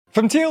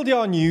From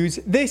TLDR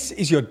News, this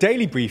is your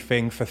daily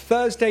briefing for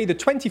Thursday, the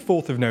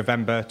 24th of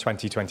November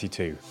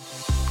 2022.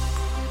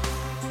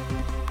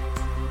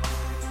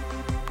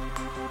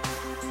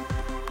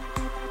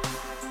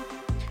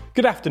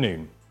 Good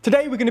afternoon.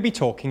 Today we're going to be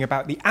talking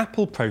about the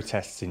Apple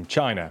protests in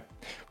China.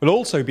 We'll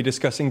also be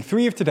discussing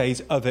three of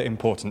today's other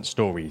important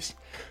stories.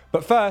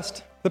 But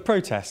first, the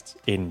protests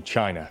in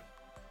China.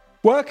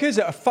 Workers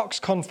at a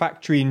Foxconn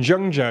factory in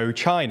Zhengzhou,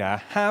 China,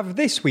 have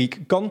this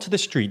week gone to the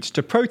streets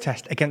to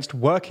protest against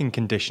working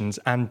conditions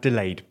and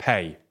delayed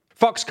pay.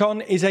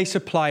 Foxconn is a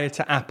supplier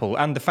to Apple,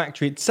 and the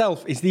factory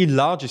itself is the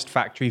largest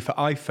factory for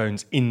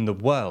iPhones in the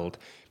world,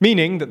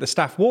 meaning that the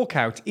staff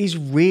walkout is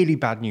really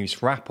bad news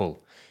for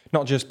Apple,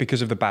 not just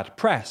because of the bad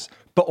press,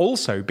 but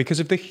also because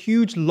of the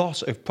huge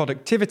loss of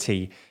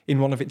productivity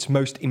in one of its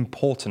most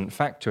important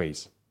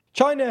factories.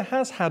 China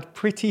has had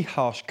pretty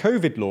harsh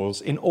COVID laws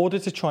in order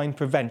to try and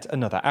prevent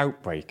another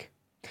outbreak.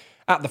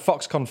 At the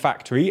Foxconn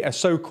factory, a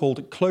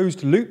so-called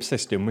closed-loop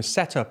system was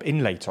set up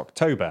in late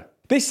October.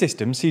 This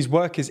system sees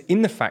workers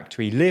in the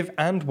factory live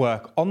and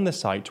work on the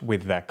site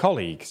with their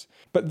colleagues,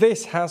 but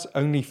this has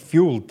only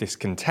fueled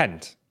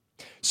discontent.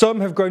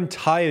 Some have grown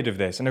tired of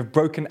this and have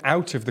broken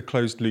out of the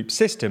closed-loop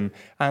system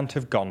and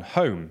have gone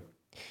home.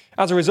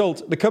 As a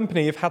result, the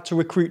company have had to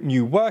recruit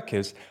new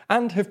workers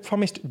and have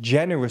promised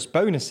generous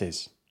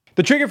bonuses.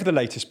 The trigger for the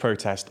latest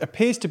protest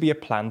appears to be a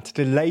plan to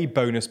delay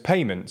bonus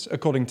payments,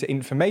 according to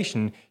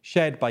information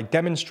shared by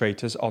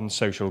demonstrators on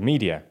social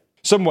media.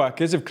 Some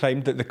workers have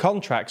claimed that the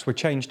contracts were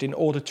changed in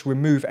order to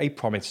remove a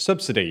promised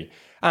subsidy,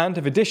 and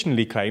have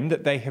additionally claimed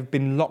that they have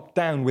been locked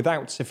down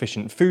without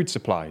sufficient food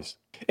supplies.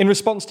 In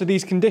response to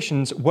these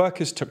conditions,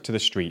 workers took to the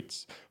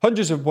streets.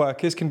 Hundreds of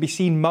workers can be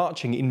seen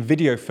marching in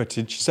video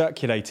footage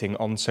circulating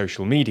on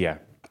social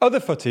media. Other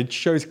footage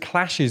shows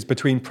clashes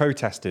between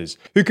protesters,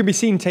 who can be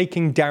seen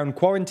taking down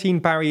quarantine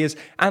barriers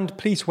and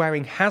police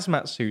wearing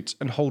hazmat suits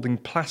and holding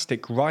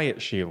plastic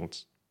riot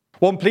shields.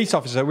 One police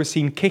officer was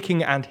seen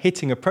kicking and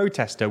hitting a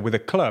protester with a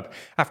club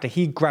after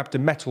he grabbed a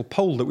metal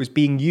pole that was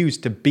being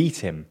used to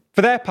beat him.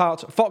 For their part,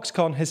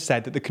 Foxconn has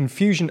said that the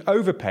confusion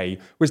over pay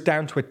was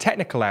down to a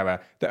technical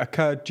error that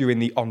occurred during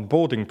the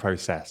onboarding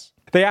process.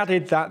 They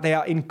added that they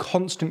are in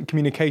constant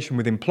communication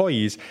with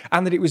employees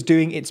and that it was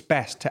doing its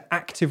best to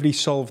actively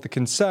solve the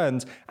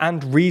concerns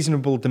and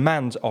reasonable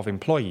demands of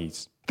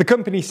employees. The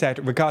company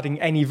said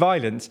regarding any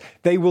violence,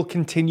 they will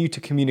continue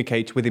to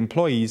communicate with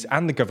employees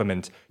and the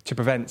government to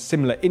prevent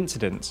similar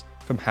incidents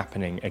from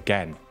happening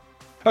again.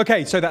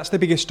 Okay, so that's the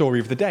biggest story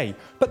of the day,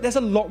 but there's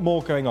a lot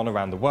more going on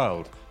around the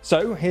world.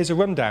 So here's a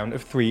rundown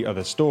of three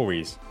other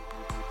stories.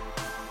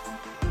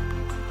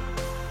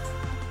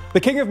 The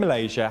King of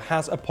Malaysia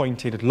has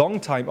appointed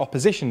long-time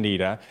opposition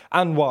leader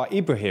Anwar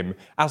Ibrahim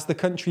as the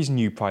country's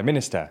new Prime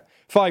Minister,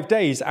 5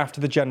 days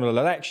after the general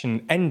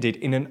election ended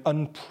in an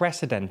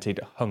unprecedented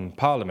hung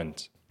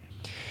parliament.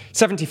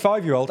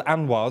 75-year-old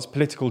Anwar's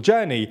political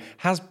journey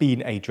has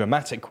been a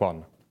dramatic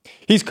one.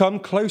 He's come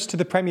close to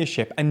the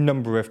premiership a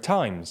number of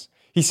times.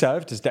 He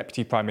served as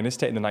Deputy Prime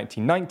Minister in the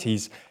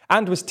 1990s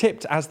and was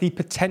tipped as the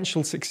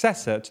potential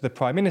successor to the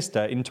Prime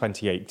Minister in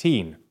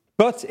 2018.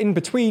 But in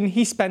between,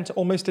 he spent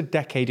almost a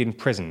decade in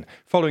prison,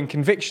 following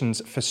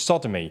convictions for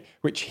sodomy,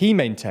 which he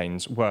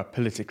maintains were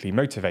politically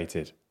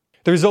motivated.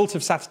 The result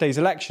of Saturday's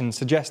election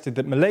suggested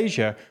that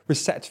Malaysia was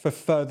set for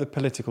further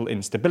political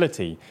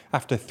instability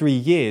after 3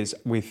 years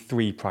with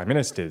 3 prime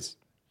ministers.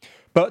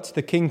 But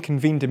the king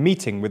convened a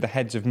meeting with the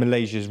heads of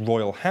Malaysia's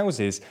royal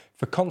houses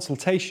for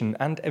consultation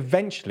and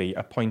eventually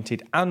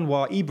appointed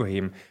Anwar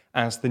Ibrahim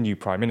as the new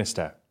prime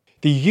minister.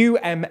 The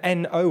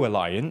UMNO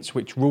alliance,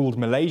 which ruled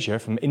Malaysia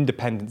from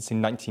independence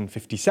in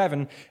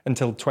 1957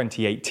 until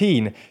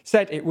 2018,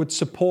 said it would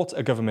support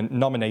a government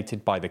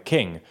nominated by the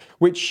king,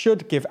 which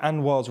should give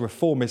Anwar's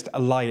reformist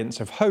Alliance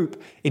of Hope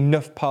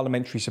enough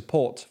parliamentary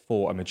support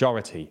for a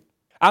majority.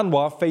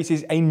 Anwar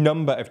faces a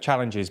number of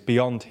challenges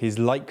beyond his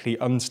likely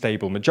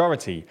unstable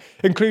majority,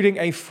 including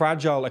a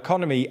fragile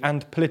economy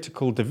and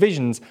political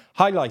divisions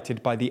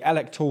highlighted by the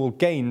electoral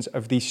gains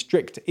of the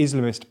strict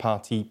Islamist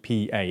party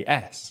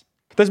PAS.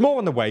 There's more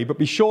on the way, but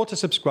be sure to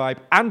subscribe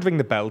and ring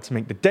the bell to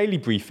make the daily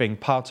briefing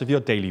part of your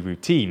daily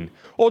routine,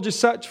 or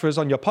just search for us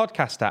on your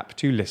podcast app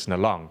to listen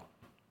along.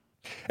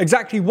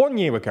 Exactly 1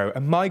 year ago,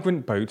 a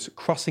migrant boat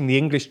crossing the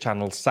English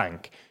Channel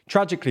sank,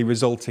 tragically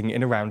resulting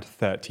in around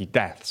 30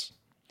 deaths.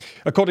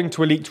 According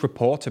to a leaked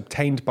report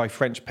obtained by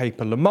French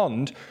paper Le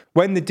Monde,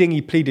 when the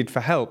dinghy pleaded for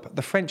help,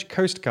 the French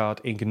Coast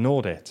Guard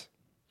ignored it.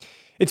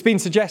 It's been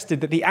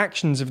suggested that the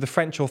actions of the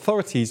French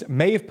authorities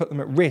may have put them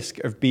at risk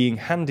of being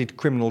handed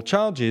criminal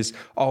charges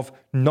of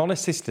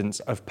non-assistance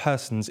of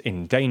persons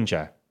in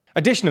danger.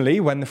 Additionally,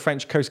 when the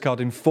French Coast Guard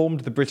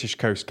informed the British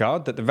Coast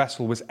Guard that the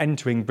vessel was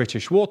entering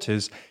British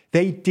waters,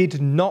 they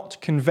did not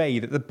convey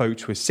that the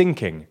boat was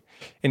sinking,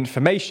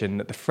 information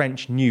that the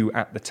French knew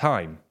at the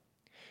time.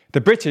 The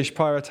British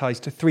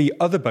prioritised 3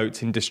 other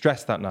boats in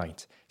distress that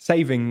night,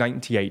 saving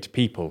 98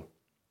 people.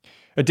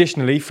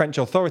 Additionally, French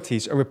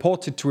authorities are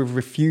reported to have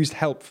refused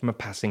help from a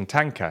passing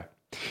tanker.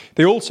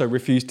 They also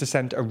refused to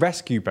send a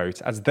rescue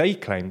boat as they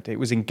claimed it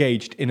was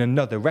engaged in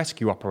another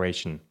rescue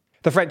operation.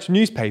 The French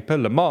newspaper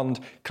Le Monde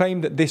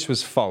claimed that this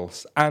was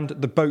false and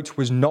the boat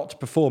was not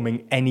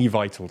performing any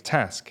vital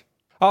task.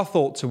 Our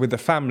thoughts are with the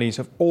families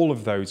of all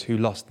of those who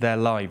lost their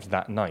lives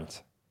that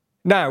night.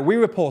 Now, we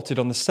reported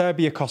on the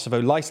Serbia-Kosovo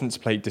licence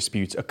plate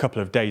dispute a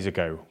couple of days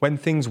ago, when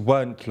things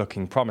weren't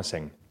looking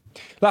promising.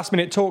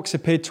 Last-minute talks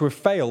appeared to have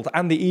failed,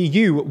 and the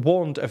EU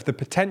warned of the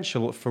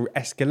potential for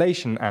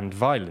escalation and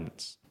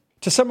violence.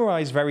 To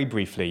summarise very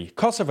briefly,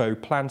 Kosovo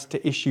planned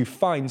to issue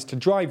fines to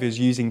drivers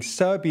using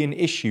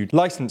Serbian-issued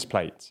licence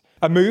plates,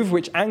 a move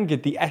which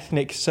angered the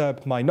ethnic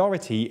Serb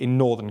minority in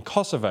northern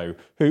Kosovo,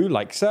 who,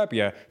 like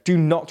Serbia, do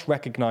not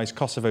recognise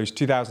Kosovo's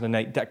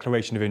 2008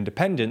 Declaration of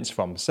Independence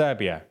from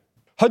Serbia.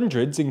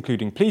 Hundreds,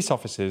 including police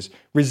officers,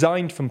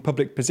 resigned from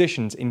public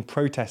positions in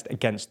protest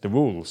against the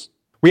rules.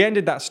 We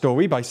ended that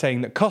story by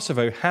saying that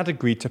Kosovo had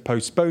agreed to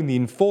postpone the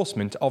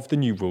enforcement of the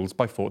new rules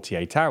by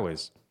 48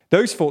 hours.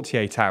 Those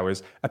 48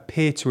 hours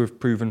appear to have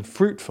proven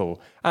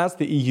fruitful, as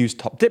the EU's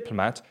top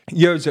diplomat,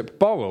 Josip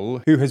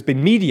Borrell, who has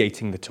been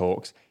mediating the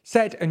talks,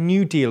 said a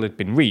new deal had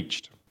been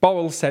reached.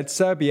 Borrell said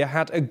Serbia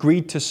had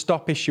agreed to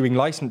stop issuing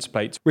licence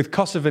plates with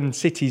Kosovan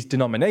cities'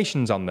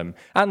 denominations on them,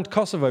 and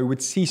Kosovo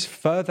would cease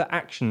further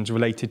actions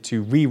related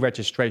to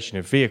re-registration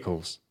of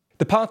vehicles.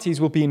 The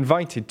parties will be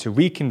invited to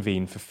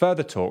reconvene for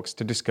further talks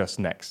to discuss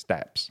next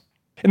steps.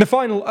 In the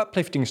final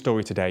uplifting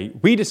story today,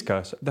 we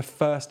discuss the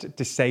first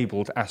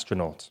disabled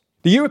astronaut.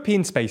 The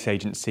European Space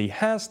Agency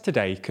has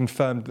today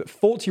confirmed that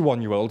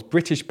 41-year-old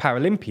British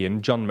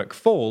Paralympian John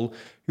McFall,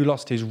 who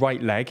lost his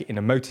right leg in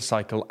a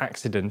motorcycle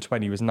accident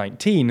when he was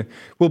 19,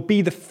 will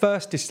be the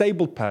first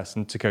disabled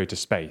person to go to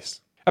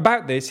space.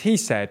 About this, he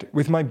said,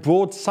 "With my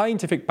broad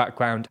scientific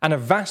background and a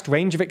vast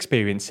range of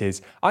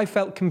experiences, I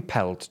felt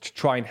compelled to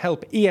try and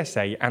help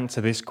ESA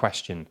answer this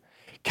question.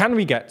 Can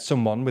we get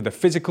someone with a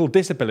physical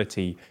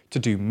disability to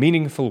do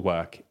meaningful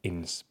work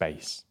in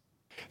space?"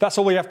 That's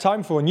all we have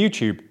time for on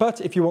YouTube, but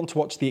if you want to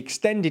watch the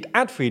extended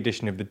ad-free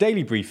edition of the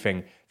Daily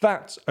Briefing,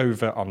 that's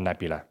over on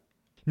Nebula.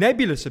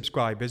 Nebula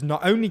subscribers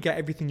not only get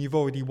everything you've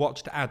already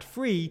watched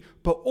ad-free,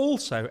 but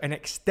also an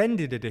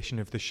extended edition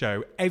of the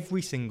show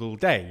every single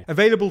day,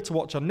 available to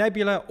watch on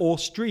Nebula or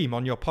stream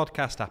on your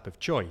podcast app of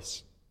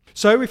choice.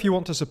 So if you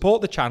want to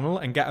support the channel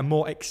and get a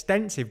more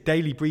extensive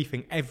daily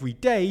briefing every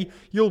day,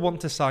 you'll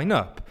want to sign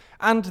up.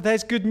 And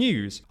there's good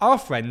news. Our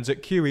friends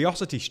at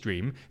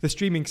CuriosityStream, the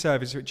streaming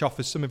service which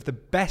offers some of the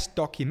best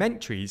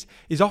documentaries,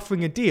 is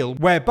offering a deal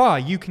whereby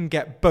you can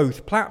get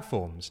both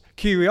platforms,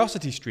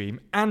 CuriosityStream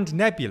and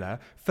Nebula,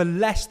 for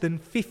less than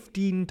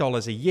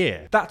 $15 a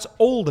year. That's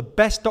all the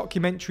best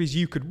documentaries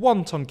you could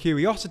want on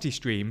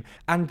CuriosityStream,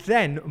 and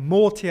then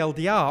more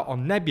TLDR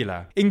on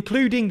Nebula,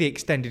 including the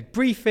extended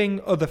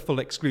briefing, other full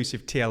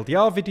exclusive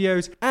TLDR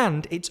videos,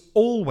 and it's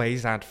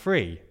always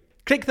ad-free.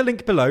 Click the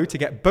link below to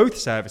get both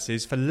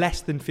services for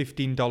less than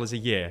 $15 a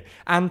year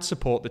and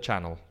support the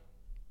channel.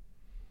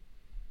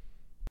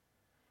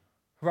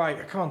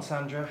 Right, come on,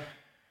 Sandra.